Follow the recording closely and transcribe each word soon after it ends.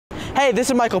Hey,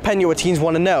 this is Michael Pena with Teens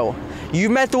Want to Know.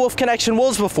 You've met the Wolf Connection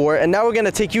Wolves before, and now we're going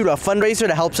to take you to a fundraiser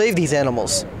to help save these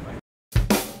animals.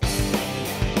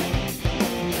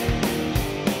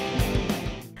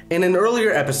 In an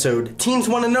earlier episode, Teens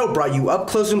Want to Know brought you up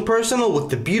close and personal with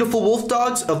the beautiful wolf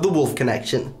dogs of the Wolf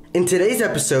Connection. In today's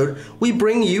episode, we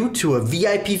bring you to a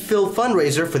VIP-filled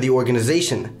fundraiser for the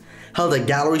organization, held at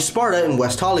Gallery Sparta in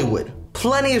West Hollywood.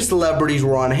 Plenty of celebrities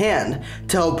were on hand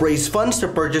to help raise funds to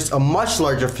purchase a much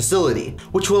larger facility,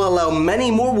 which will allow many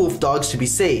more wolf dogs to be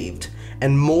saved,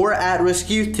 and more at-risk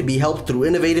youth to be helped through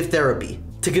innovative therapy.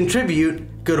 To contribute,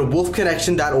 go to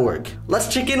wolfconnection.org. Let's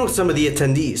check in with some of the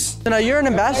attendees. Now, you're an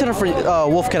ambassador for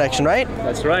Wolf Connection, right?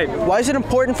 That's right. Why is it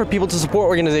important for people to support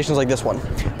organizations like this one?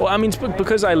 Well, I mean,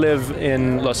 because I live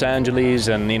in Los Angeles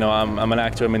and, you know, I'm an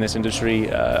actor, I'm in this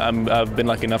industry, I've been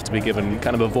lucky enough to be given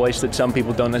kind of a voice that some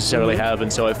people don't necessarily have,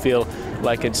 and so I feel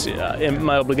like it's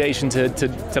my obligation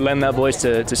to lend that voice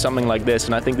to something like this,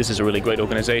 and I think this is a really great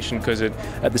organization because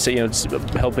it's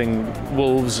helping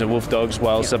wolves and wolf dogs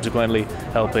while subsequently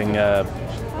helping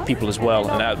people as well,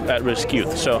 and at-risk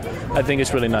youth. So I think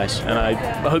it's really nice, and I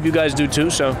hope you guys do too,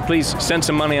 so please send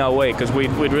some money our way because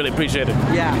we'd really appreciate it.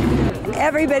 Yeah.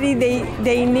 Everybody,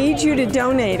 they need you to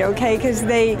donate, okay, because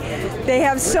they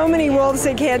have so many wolves,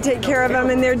 they can't take care of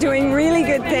them, and they're doing really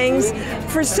good things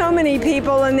for so many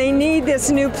people, and they need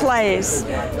this new place.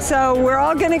 So we're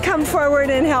all going to come forward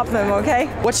and help them, okay?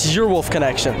 What's your Wolf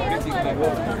Connection?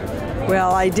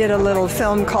 Well, I did a little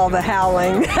film called The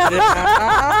Howling.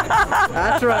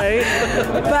 That's right.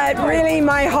 But really,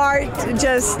 my heart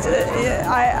just,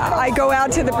 I go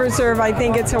out to the preserve. I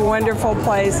think it's a wonderful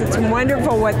place. It's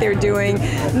wonderful what they're doing.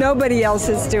 Nobody else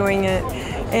is doing it.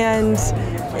 And,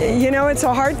 you know, it's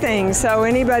a heart thing. So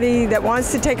anybody that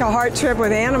wants to take a heart trip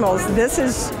with animals, this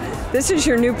is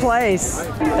your new place.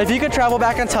 If you could travel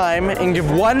back in time and give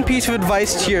one piece of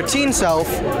advice to your teen self,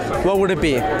 what would it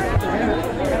be?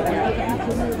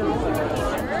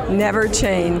 Never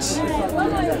change.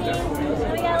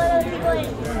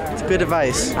 It's good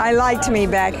advice. I liked me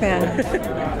back then.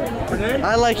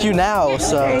 I like you now,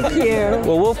 so. Thank you.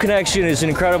 Well, Wolf Connection is an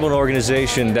incredible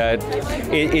organization that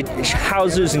it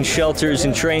houses and shelters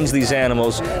and trains these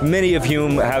animals, many of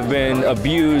whom have been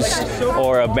abused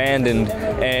or abandoned.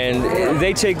 And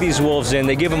they take these wolves in,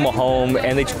 they give them a home,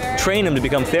 and they train them to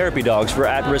become therapy dogs for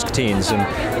at-risk teens. And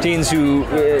teens who,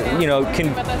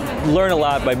 can learn a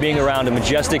lot by being around a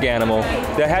majestic animal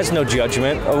that has no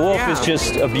judgment. A wolf is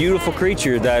just a beautiful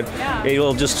creature that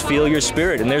it'll just feel your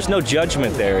spirit, and there's no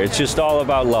judgment there. It's just all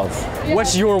about love.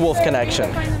 What's your Wolf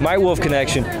Connection? My Wolf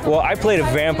Connection? Well, I played a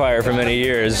vampire for many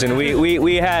years, and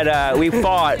we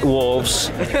fought wolves.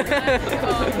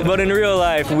 But in real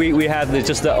life, we had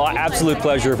just the absolute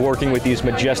pleasure of working with these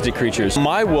majestic creatures.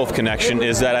 My Wolf Connection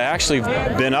is that I actually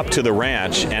been up to the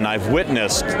ranch and I've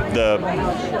witnessed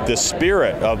the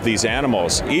spirit of these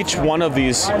animals. Each one of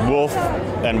these wolf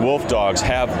and wolf dogs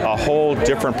have a whole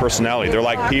different personality. They're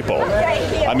like people.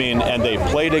 I mean, and they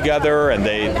play together, and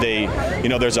they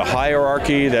there's a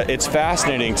hierarchy that it's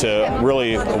fascinating to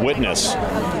really witness,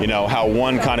 how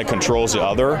one kind of controls the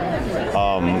other.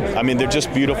 I mean, they're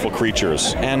just beautiful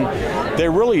creatures, and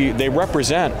they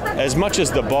represent, as much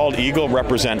as the bald eagle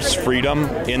represents freedom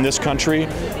in this country,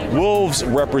 wolves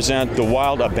represent the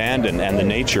wild abandon and the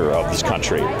nature of this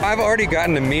country. I've already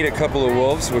gotten to meet a couple of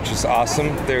wolves, which is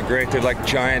awesome. They're great. They're like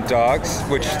giant dogs,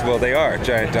 well, they are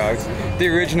giant dogs. The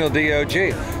original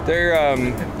DOG.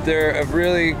 They're a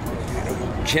really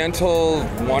gentle,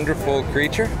 wonderful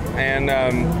creature, and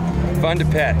fun to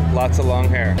pet. Lots of long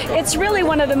hair. It's really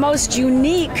one of the most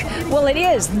unique, well, it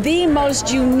is the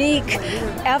most unique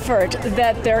effort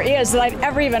that there is that I've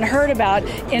ever even heard about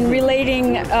in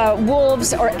relating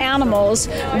wolves or animals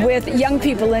with young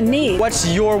people in need.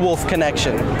 What's your Wolf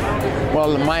Connection?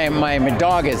 Well, my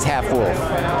dog is half wolf,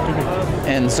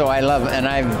 and so I love, and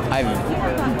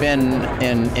I've been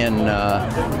in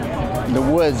the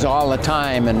woods all the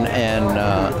time, and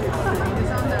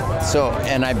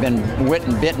I've been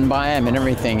bitten by him and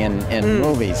everything in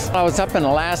movies. I was up in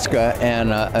Alaska,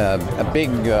 and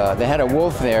they had a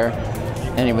wolf there,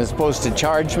 and he was supposed to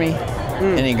charge me,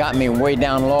 and he got me way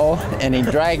down low, and he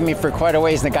dragged me for quite a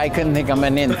ways, and the guy couldn't think of my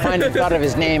name. Finally thought of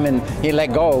his name, and he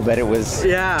let go, but it was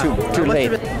too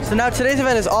late. So now today's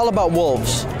event is all about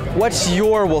wolves. What's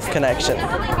your Wolf Connection?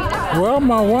 Well,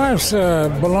 my wife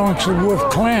belongs to the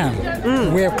Wolf Clan.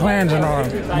 We have clans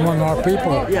among our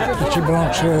people. But she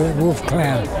belongs to the Wolf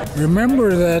Clan.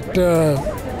 Remember that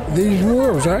these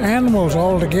wolves, our animals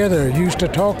all together, used to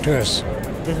talk to us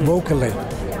vocally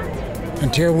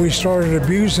until we started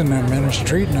abusing them and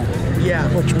mistreating them,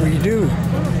 which we do.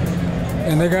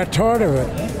 And they got tired of it.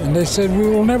 And they said, we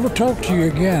will never talk to you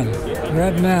again.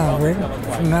 Right now,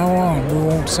 from now on, we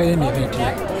won't say anything to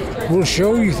you. We'll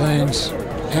show you things,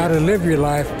 how to live your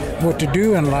life, what to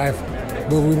do in life,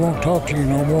 but we won't talk to you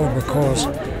no more because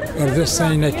of this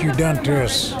thing that you've done to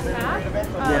us.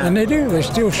 Yeah. And they do. They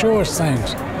still show us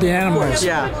things. The animals.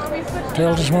 Yeah.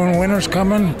 Tell us when winter's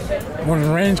coming, when the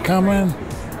rain's coming.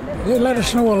 They let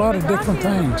us know a lot of different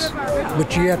things.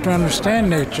 But you have to understand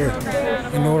nature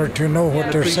in order to know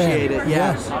what they're saying. It,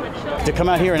 yeah. To come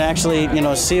out here and actually,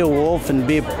 see a wolf and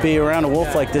be around a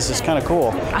wolf like this is kind of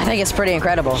cool. I think it's pretty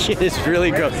incredible. It's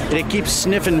really cool. And it keeps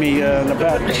sniffing me in the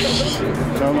back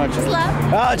so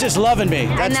much. Just loving me.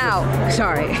 And now,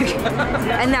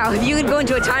 if you could go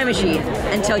into a time machine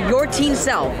and tell your teen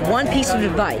self one piece of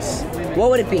advice, what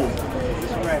would it be?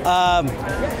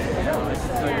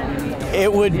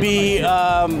 It would be.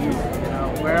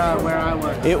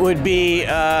 It would be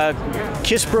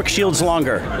kiss Brooke Shields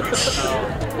longer.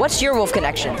 What's your wolf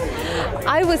connection?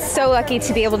 I was so lucky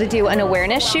to be able to do an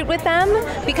awareness shoot with them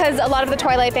because a lot of the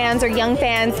Twilight fans are young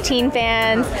fans, teen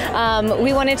fans.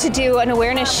 We wanted to do an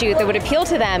awareness shoot that would appeal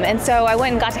to them, and so I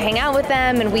went and got to hang out with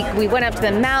them, and we went up to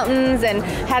the mountains and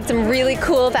had some really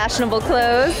cool, fashionable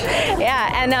clothes.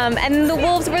 Yeah, and the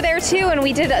wolves were there too, and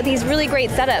we did these really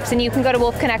great setups, and you can go to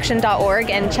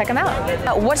wolfconnection.org and check them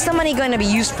out. What's the money going to be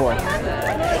used for?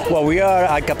 Well, we are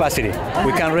at capacity.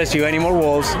 We can't rescue any more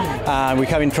wolves, and we're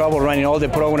having trouble running all the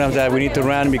programs that we need to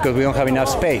run because we don't have enough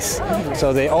space.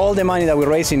 So all the money that we're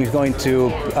raising is going to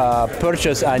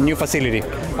purchase a new facility,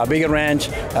 a bigger ranch,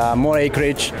 more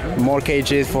acreage, more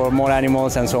cages for more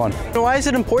animals, and so on. Why is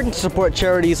it important to support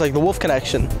charities like the Wolf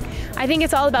Connection? I think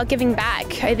it's all about giving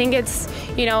back. I think it's,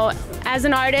 as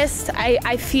an artist,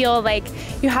 I feel like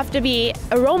you have to be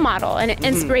a role model and an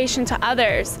inspiration to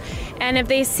others. And if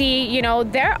they see,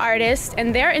 their artists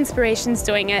and their inspirations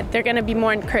doing it, they're going to be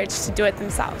more encouraged to do it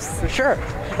themselves. For sure.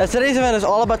 As today's event is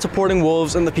all about supporting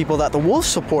wolves and the people that the wolves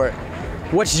support.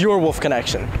 What's your Wolf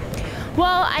Connection?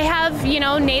 Well, I have,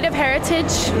 Native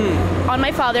heritage on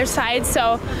my father's side,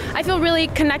 so I feel really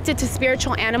connected to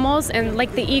spiritual animals, and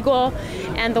like the eagle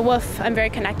and the wolf, I'm very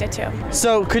connected to.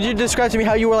 So could you describe to me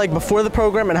how you were like before the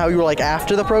program and how you were like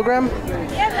after the program?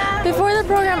 Before the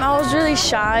program, I was really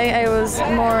shy. I was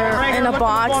more in a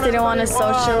box, didn't want to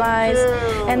socialize.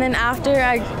 And then after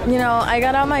I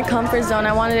got out of my comfort zone,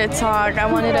 I wanted to talk, I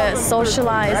wanted to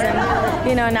socialize,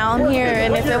 and, now I'm here.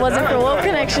 And if it wasn't for Wolf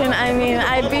Connection,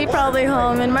 I'd be probably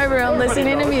home in my room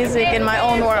listening to music in my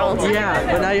own world.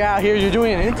 Yeah, but now you're out here, you're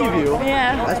doing an interview.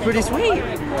 Yeah. That's pretty sweet.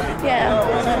 Yeah,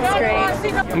 that's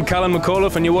great. I'm Callan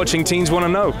McAuliffe, and you're watching Teens Wanna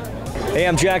Know. Hey,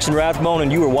 I'm Jackson Rathbone,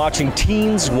 and you are watching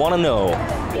Teens Wanna Know.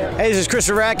 Hey, this is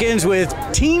Christopher Atkins with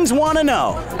Teens Wanna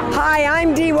Know. Hi,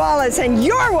 I'm Dee Wallace, and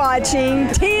you're watching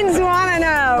Teens Wanna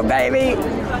Know, baby.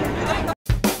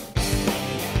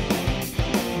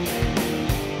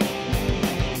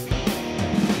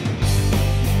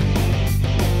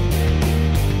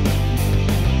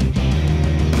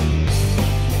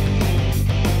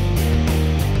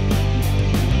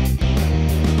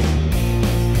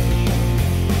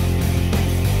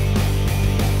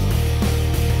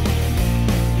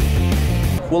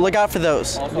 We'll look out for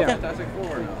those. Yeah.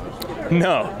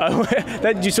 No,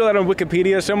 you saw that on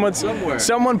Wikipedia.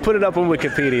 Someone put it up on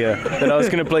Wikipedia that I was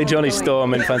going to play Johnny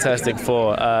Storm in Fantastic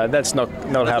Four. That's not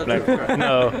happening.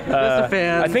 No, Just a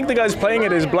fan. I think the guy's playing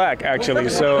it is black actually.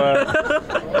 So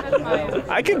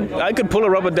I could pull a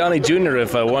Robert Downey Jr.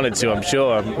 if I wanted to. I'm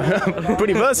sure.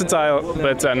 Pretty versatile,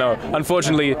 but no.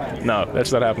 Unfortunately, no,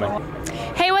 that's not happening.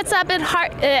 Hey, what's up at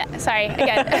Sorry,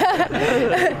 again.